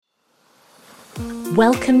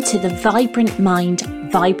Welcome to the Vibrant Mind,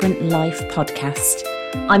 Vibrant Life podcast.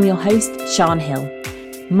 I'm your host, Sian Hill.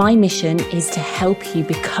 My mission is to help you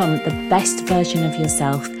become the best version of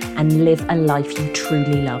yourself and live a life you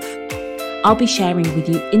truly love. I'll be sharing with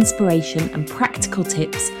you inspiration and practical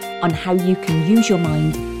tips on how you can use your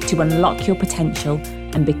mind to unlock your potential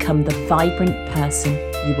and become the vibrant person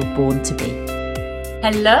you were born to be.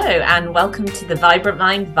 Hello, and welcome to the Vibrant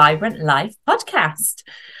Mind, Vibrant Life podcast.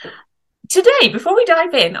 Today, before we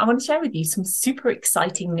dive in, I want to share with you some super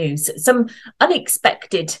exciting news, some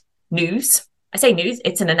unexpected news. I say news,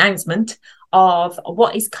 it's an announcement of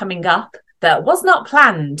what is coming up that was not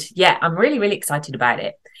planned yet. I'm really, really excited about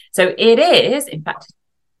it. So it is, in fact,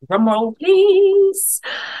 drum roll, please.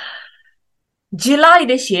 July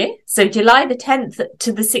this year, so July the 10th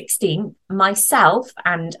to the 16th, myself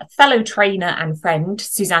and a fellow trainer and friend,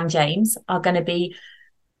 Suzanne James, are going to be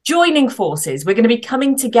joining forces. We're going to be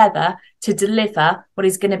coming together to deliver what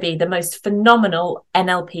is going to be the most phenomenal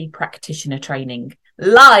NLP practitioner training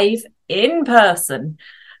live in person.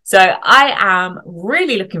 So I am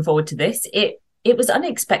really looking forward to this. It was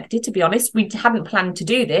unexpected, to be honest. We hadn't planned to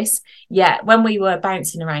do this yet. When we were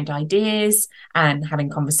bouncing around ideas and having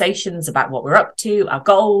conversations about what we're up to, our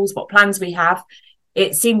goals, what plans we have,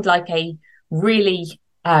 it seemed like a really,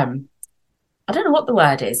 I don't know what the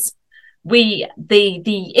word is.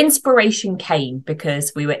 The inspiration came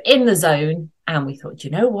because we were in the zone and we thought, you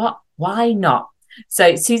know what, why not?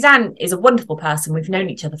 So Suzanne is a wonderful person. We've known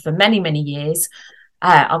each other for many, many years.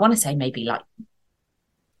 I want to say maybe like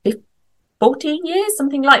 14 years,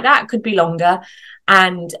 something like that, could be longer.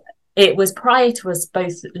 And it was prior to us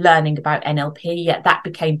both learning about NLP, yet that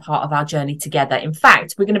became part of our journey together. In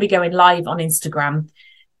fact, we're going to be going live on Instagram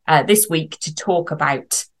this week to talk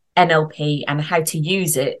about NLP and how to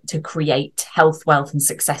use it to create health, wealth and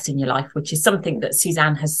success in your life, which is something that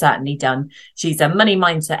Suzanne has certainly done. She's a money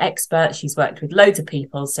mindset expert. She's worked with loads of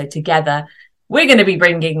people. So together, we're going to be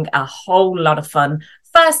bringing a whole lot of fun,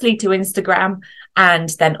 firstly to Instagram and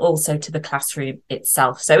then also to the classroom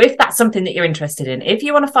itself. So if that's something that you're interested in, if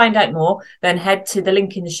you want to find out more, then head to the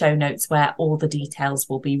link in the show notes where all the details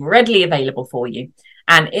will be readily available for you.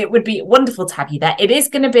 And it would be wonderful to have you there. It is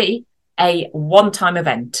going to be a one-time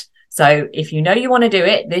event. So if you know you want to do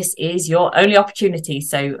it, this is your only opportunity.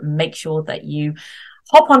 So make sure that you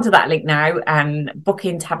hop onto that link now and book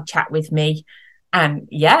in to have a chat with me. And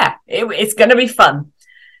yeah, it's going to be fun.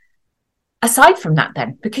 Aside from that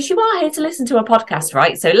then, because you are here to listen to a podcast,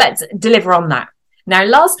 right? So let's deliver on that. Now,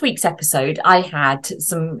 last week's episode, I had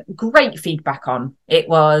some great feedback on. It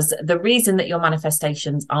was the reason that your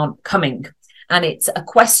manifestations aren't coming. And it's a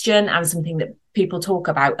question and something that people talk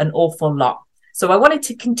about an awful lot. So I wanted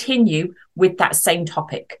to continue with that same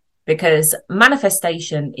topic because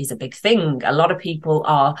manifestation is a big thing. A lot of people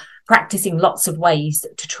are practicing lots of ways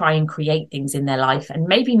to try and create things in their life and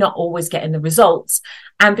maybe not always getting the results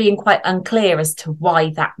and being quite unclear as to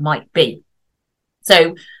why that might be. So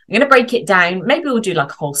I'm going to break it down. Maybe we'll do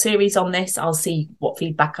like a whole series on this. I'll see what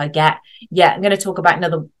feedback I get. Yeah, I'm going to talk about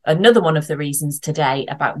another one of the reasons today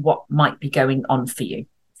about what might be going on for you.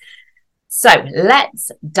 So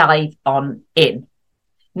let's dive on in.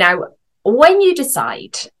 Now, when you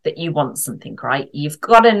decide that you want something, right, you've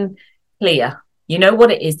gotten clear. You know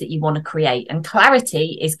what it is that you want to create, and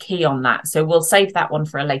clarity is key on that. So we'll save that one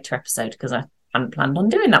for a later episode because I hadn't planned on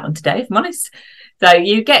doing that one today, if I'm honest. So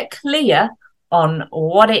you get clear on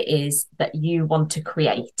what it is that you want to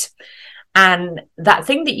create. And that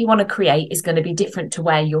thing that you want to create is going to be different to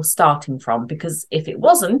where you're starting from, because if it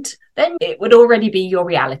wasn't, then it would already be your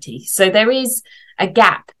reality. So there is a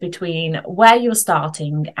gap between where you're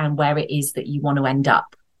starting and where it is that you want to end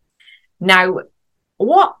up. Now,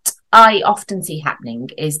 what I often see happening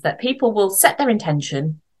is that people will set their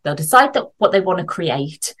intention, they'll decide that what they want to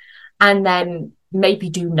create, and then maybe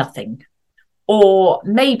do nothing, or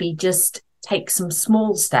maybe just take some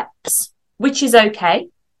small steps, which is okay.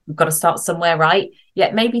 We've got to start somewhere, right?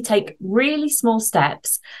 Yet maybe take really small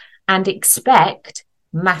steps and expect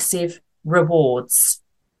massive rewards.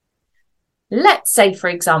 Let's say, for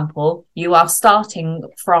example, you are starting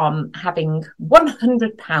from having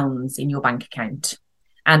 £100 in your bank account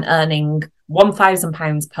and earning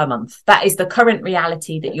 £1,000 per month. That is the current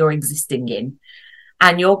reality that you're existing in.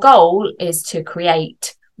 And your goal is to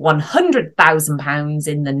create £100,000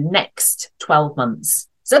 in the next 12 months.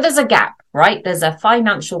 So there's a gap, right? There's a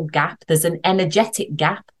financial gap. There's an energetic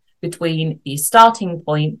gap between your starting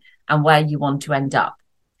point and where you want to end up.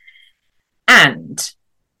 And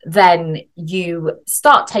then you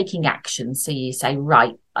start taking action. So you say,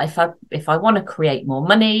 right, if I want to create more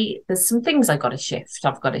money, there's some things I've got to shift.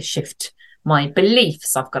 I've got to shift my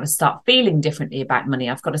beliefs. I've got to start feeling differently about money.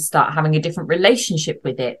 I've got to start having a different relationship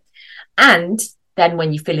with it. And then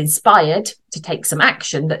when you feel inspired to take some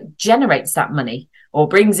action that generates that money or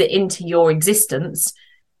brings it into your existence,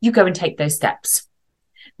 you go and take those steps.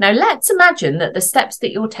 Now, let's imagine that the steps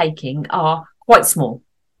that you're taking are quite small,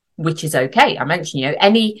 which is okay. I mentioned,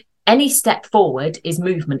 any step forward is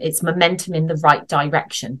movement. It's momentum in the right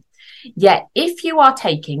direction. Yet, if you are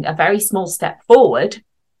taking a very small step forward,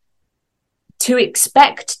 to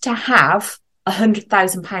expect to have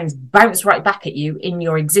 £100,000 bounce right back at you in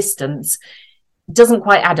your existence doesn't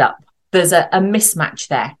quite add up. There's a mismatch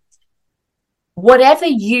there. Whatever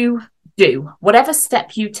you do, whatever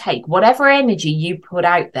step you take, whatever energy you put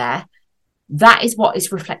out there, that is what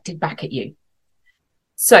is reflected back at you.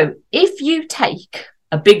 So if you take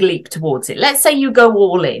a big leap towards it, let's say you go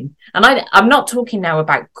all in, and I'm not talking now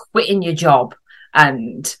about quitting your job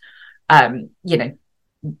and,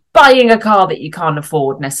 buying a car that you can't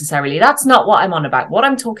afford necessarily. That's not what I'm on about. What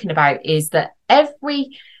I'm talking about is that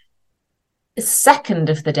every second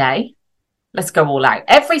of the day, let's go all out.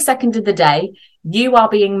 Every second of the day, you are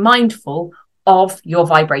being mindful of your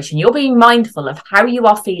vibration. You're being mindful of how you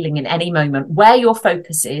are feeling in any moment, where your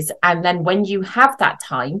focus is. And then when you have that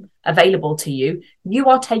time available to you, you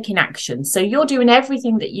are taking action. So you're doing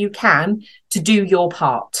everything that you can to do your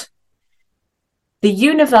part. The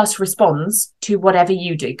universe responds to whatever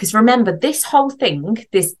you do. Because remember, this whole thing,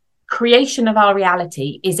 this creation of our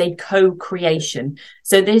reality is a co-creation.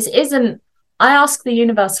 So this isn't, I ask the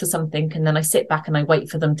universe for something and then I sit back and I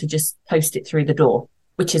wait for them to just post it through the door,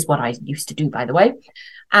 which is what I used to do, by the way.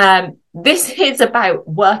 This is about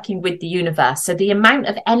working with the universe. So the amount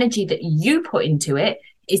of energy that you put into it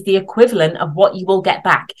is the equivalent of what you will get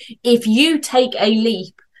back. If you take a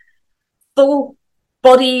leap,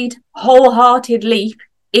 full-bodied, wholehearted leap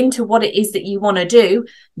into what it is that you want to do,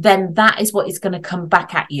 then that is what is going to come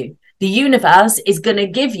back at you. The universe is going to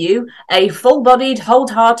give you a full-bodied,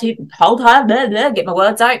 get my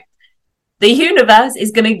words out. The universe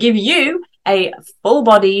is going to give you a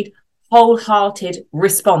full-bodied, wholehearted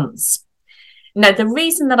response. Now, the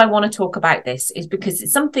reason that I want to talk about this is because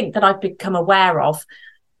it's something that I've become aware of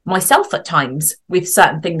myself at times with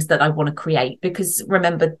certain things that I want to create. Because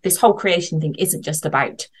remember, this whole creation thing isn't just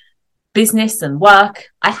about business and work.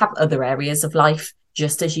 I have other areas of life,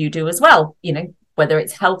 just as you do as well, whether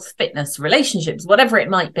it's health, fitness, relationships, whatever it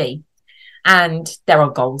might be. And there are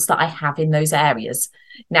goals that I have in those areas.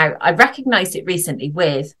 Now, I recognized it recently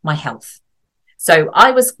with my health. So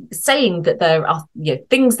I was saying that there are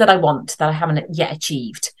things that I want that I haven't yet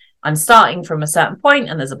achieved. I'm starting from a certain point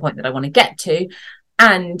and there's a point that I want to get to.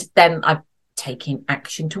 And then I'm taking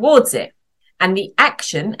action towards it. And the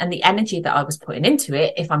action and the energy that I was putting into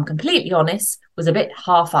it, if I'm completely honest, was a bit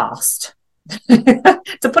half-assed.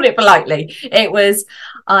 To put it politely, it was,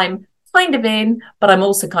 I'm kind of in, but I'm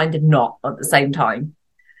also kind of not at the same time,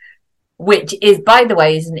 which is, by the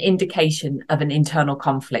way, is an indication of an internal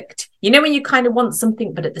conflict. When you kind of want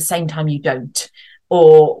something, but at the same time you don't,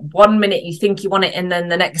 or 1 minute you think you want it and then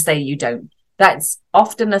the next day you don't. That's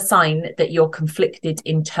often a sign that you're conflicted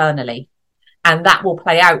internally. And that will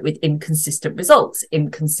play out with inconsistent results,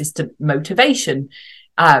 inconsistent motivation,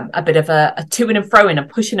 a bit of a to-ing and fro-ing, a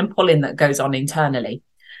pushing and pulling that goes on internally.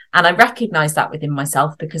 And I recognized that within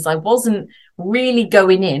myself because I wasn't really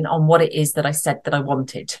going in on what it is that I said that I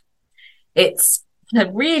wanted. It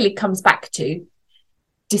really comes back to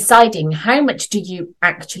deciding how much do you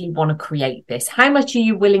actually want to create this? How much are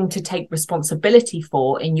you willing to take responsibility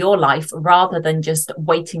for in your life rather than just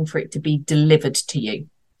waiting for it to be delivered to you?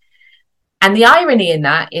 And the irony in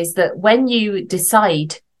that is that when you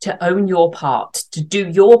decide to own your part, to do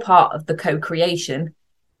your part of the co-creation,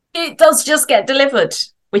 it does just get delivered,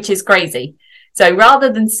 which is crazy. So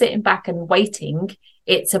rather than sitting back and waiting,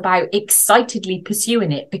 it's about excitedly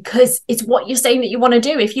pursuing it because it's what you're saying that you want to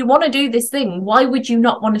do. If you want to do this thing, why would you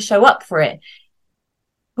not want to show up for it?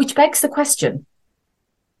 Which begs the question,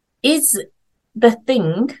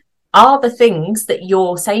 are the things that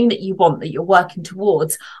you're saying that you want, that you're working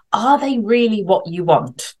towards, are they really what you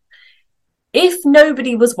want? If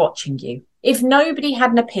nobody was watching you, if nobody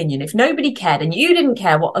had an opinion, if nobody cared and you didn't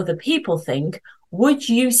care what other people think, would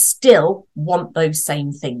you still want those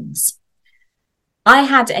same things? I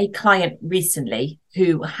had a client recently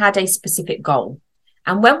who had a specific goal.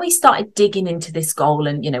 And when we started digging into this goal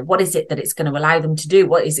and, what is it that it's going to allow them to do?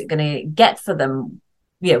 What is it going to get for them?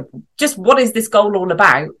 Just what is this goal all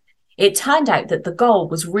about? It turned out that the goal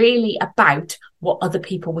was really about what other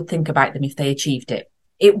people would think about them if they achieved it.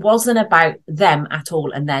 It wasn't about them at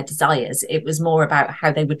all and their desires. It was more about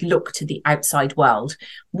how they would look to the outside world,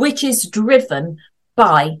 which is driven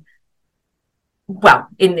by well,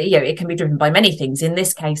 it can be driven by many things. In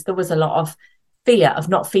this case, there was a lot of fear of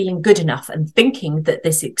not feeling good enough and thinking that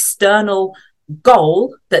this external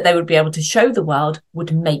goal that they would be able to show the world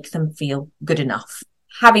would make them feel good enough.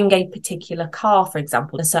 Having a particular car, for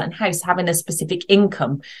example, a certain house, having a specific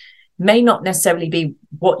income may not necessarily be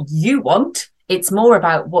what you want. It's more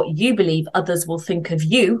about what you believe others will think of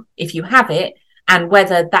you if you have it, and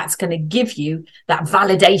whether that's going to give you that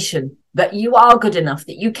validation that you are good enough,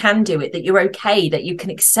 that you can do it, that you're okay, that you can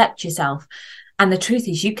accept yourself. And the truth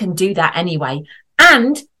is you can do that anyway,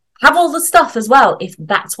 and have all the stuff as well if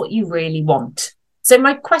that's what you really want. So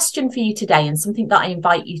my question for you today, and something that I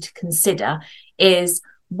invite you to consider, is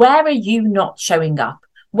where are you not showing up?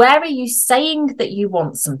 Where are you saying that you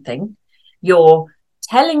want something? You're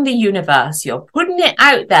telling the universe, you're putting it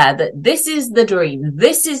out there that this is the dream,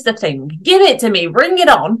 this is the thing, give it to me, bring it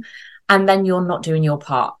on, and then you're not doing your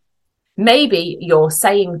part. Maybe you're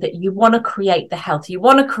saying that you want to create the health, you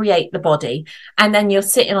want to create the body, and then you're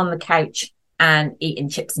sitting on the couch and eating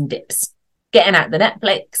chips and dips, getting out the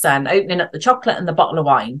Netflix and opening up the chocolate and the bottle of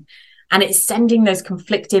wine. And it's sending those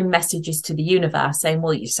conflicting messages to the universe saying,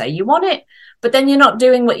 well, you say you want it, but then you're not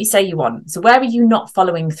doing what you say you want. So where are you not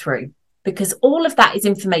following through? Because all of that is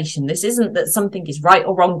information. This isn't that something is right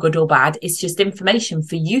or wrong, good or bad. It's just information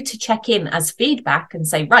for you to check in as feedback and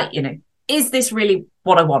say, right, is this really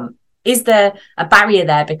what I want? Is there a barrier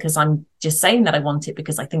there because I'm just saying that I want it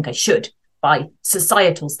because I think I should, by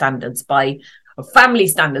societal standards, by family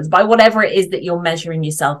standards, by whatever it is that you're measuring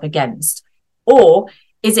yourself against? Or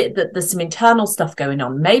is it that there's some internal stuff going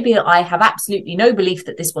on? Maybe I have absolutely no belief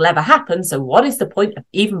that this will ever happen. So what is the point of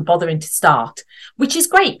even bothering to start? Which is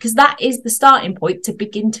great, because that is the starting point to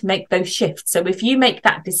begin to make those shifts. So if you make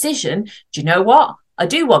that decision, do you know what? I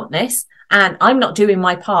do want this, and I'm not doing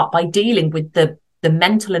my part by dealing with the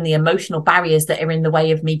mental and the emotional barriers that are in the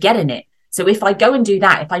way of me getting it. So if I go and do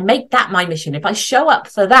that, if I make that my mission, if I show up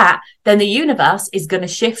for that, then the universe is going to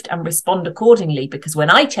shift and respond accordingly, because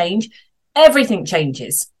when I change, everything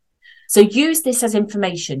changes. So use this as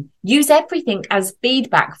information. Use everything as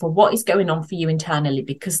feedback for what is going on for you internally,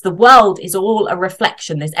 because the world is all a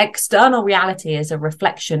reflection. This external reality is a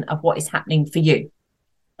reflection of what is happening for you.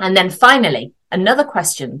 And then finally, another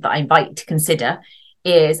question that I invite you to consider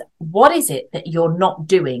is, what is it that you're not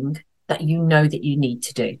doing that you know that you need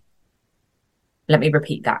to do? Let me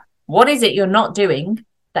repeat that. What is it you're not doing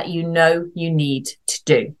that you know you need to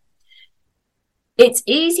do? It's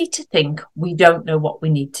easy to think we don't know what we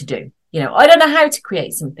need to do. I don't know how to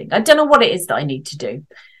create something. I don't know what it is that I need to do.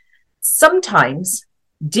 Sometimes,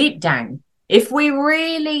 deep down, if we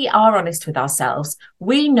really are honest with ourselves,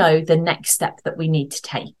 we know the next step that we need to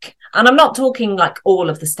take. And I'm not talking like all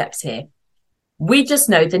of the steps here. We just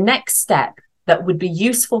know the next step that would be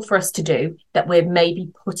useful for us to do that we're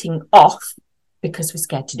maybe putting off because we're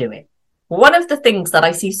scared to do it. One of the things that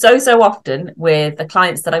I see so often with the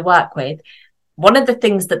clients that I work with, one of the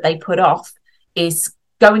things that they put off is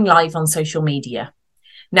going live on social media.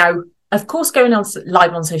 Now, of course, going on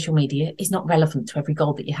live on social media is not relevant to every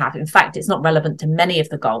goal that you have. In fact, it's not relevant to many of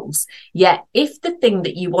the goals. Yet, if the thing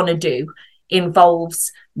that you want to do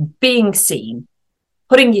involves being seen,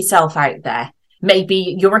 putting yourself out there,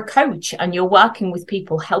 maybe you're a coach and you're working with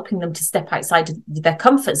people, helping them to step outside of their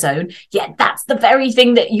comfort zone, yet that's the very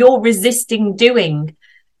thing that you're resisting doing.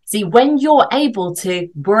 See, when you're able to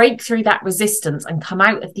break through that resistance and come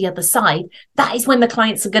out of the other side, that is when the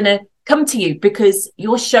clients are going to come to you, because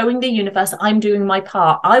you're showing the universe, I'm doing my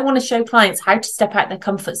part. I want to show clients how to step out their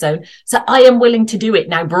comfort zone. So I am willing to do it.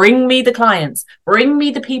 Now bring me the clients, bring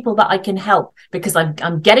me the people that I can help, because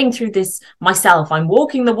I'm getting through this myself. I'm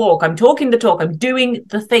walking the walk. I'm talking the talk. I'm doing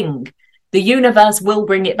the thing. The universe will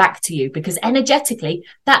bring it back to you, because energetically,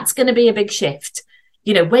 that's going to be a big shift.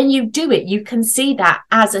 When you do it, you can see that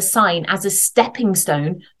as a sign, as a stepping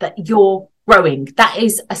stone that you're growing. That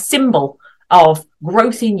is a symbol of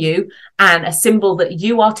growth in you, and a symbol that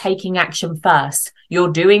you are taking action first.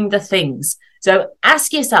 You're doing the things. So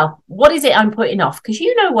ask yourself, what is it I'm putting off? Because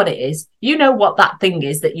you know what it is. You know what that thing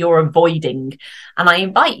is that you're avoiding. And I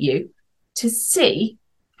invite you to see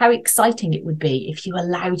how exciting it would be if you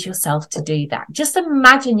allowed yourself to do that. Just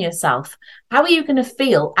imagine yourself. How are you going to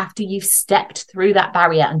feel after you've stepped through that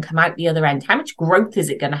barrier and come out the other end? How much growth is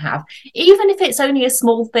it going to have? Even if it's only a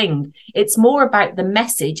small thing, it's more about the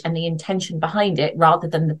message and the intention behind it rather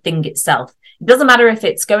than the thing itself. It doesn't matter if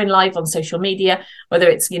it's going live on social media, whether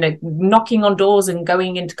it's, knocking on doors and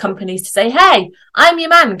going into companies to say, hey, I'm your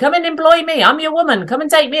man, come and employ me. I'm your woman, come and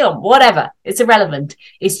take me on, whatever. It's irrelevant.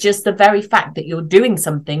 It's just the very fact that you're doing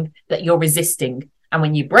something that you're resisting. And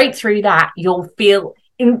when you break through that, you'll feel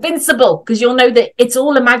invincible, because you'll know that it's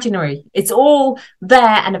all imaginary. It's all there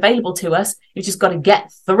and available to us. You've just got to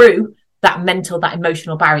get through that mental, that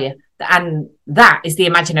emotional barrier. And that is the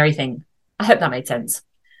imaginary thing. I hope that made sense.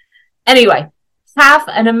 Anyway, have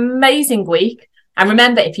an amazing week. And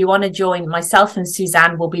remember, if you want to join myself and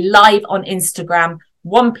Suzanne, we'll be live on Instagram,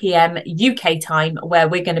 1 p.m. UK time, where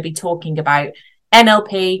we're going to be talking about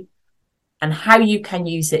NLP and how you can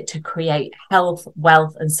use it to create health,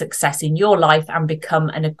 wealth, and success in your life and become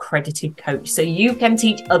an accredited coach so you can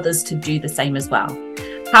teach others to do the same as well.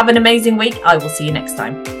 Have an amazing week. I will see you next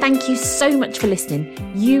time. Thank you so much for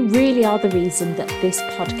listening. You really are the reason that this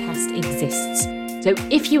podcast exists. So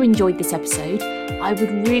if you enjoyed this episode, I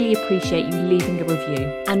would really appreciate you leaving a review,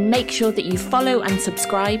 and make sure that you follow and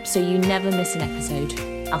subscribe so you never miss an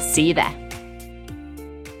episode. I'll see you there.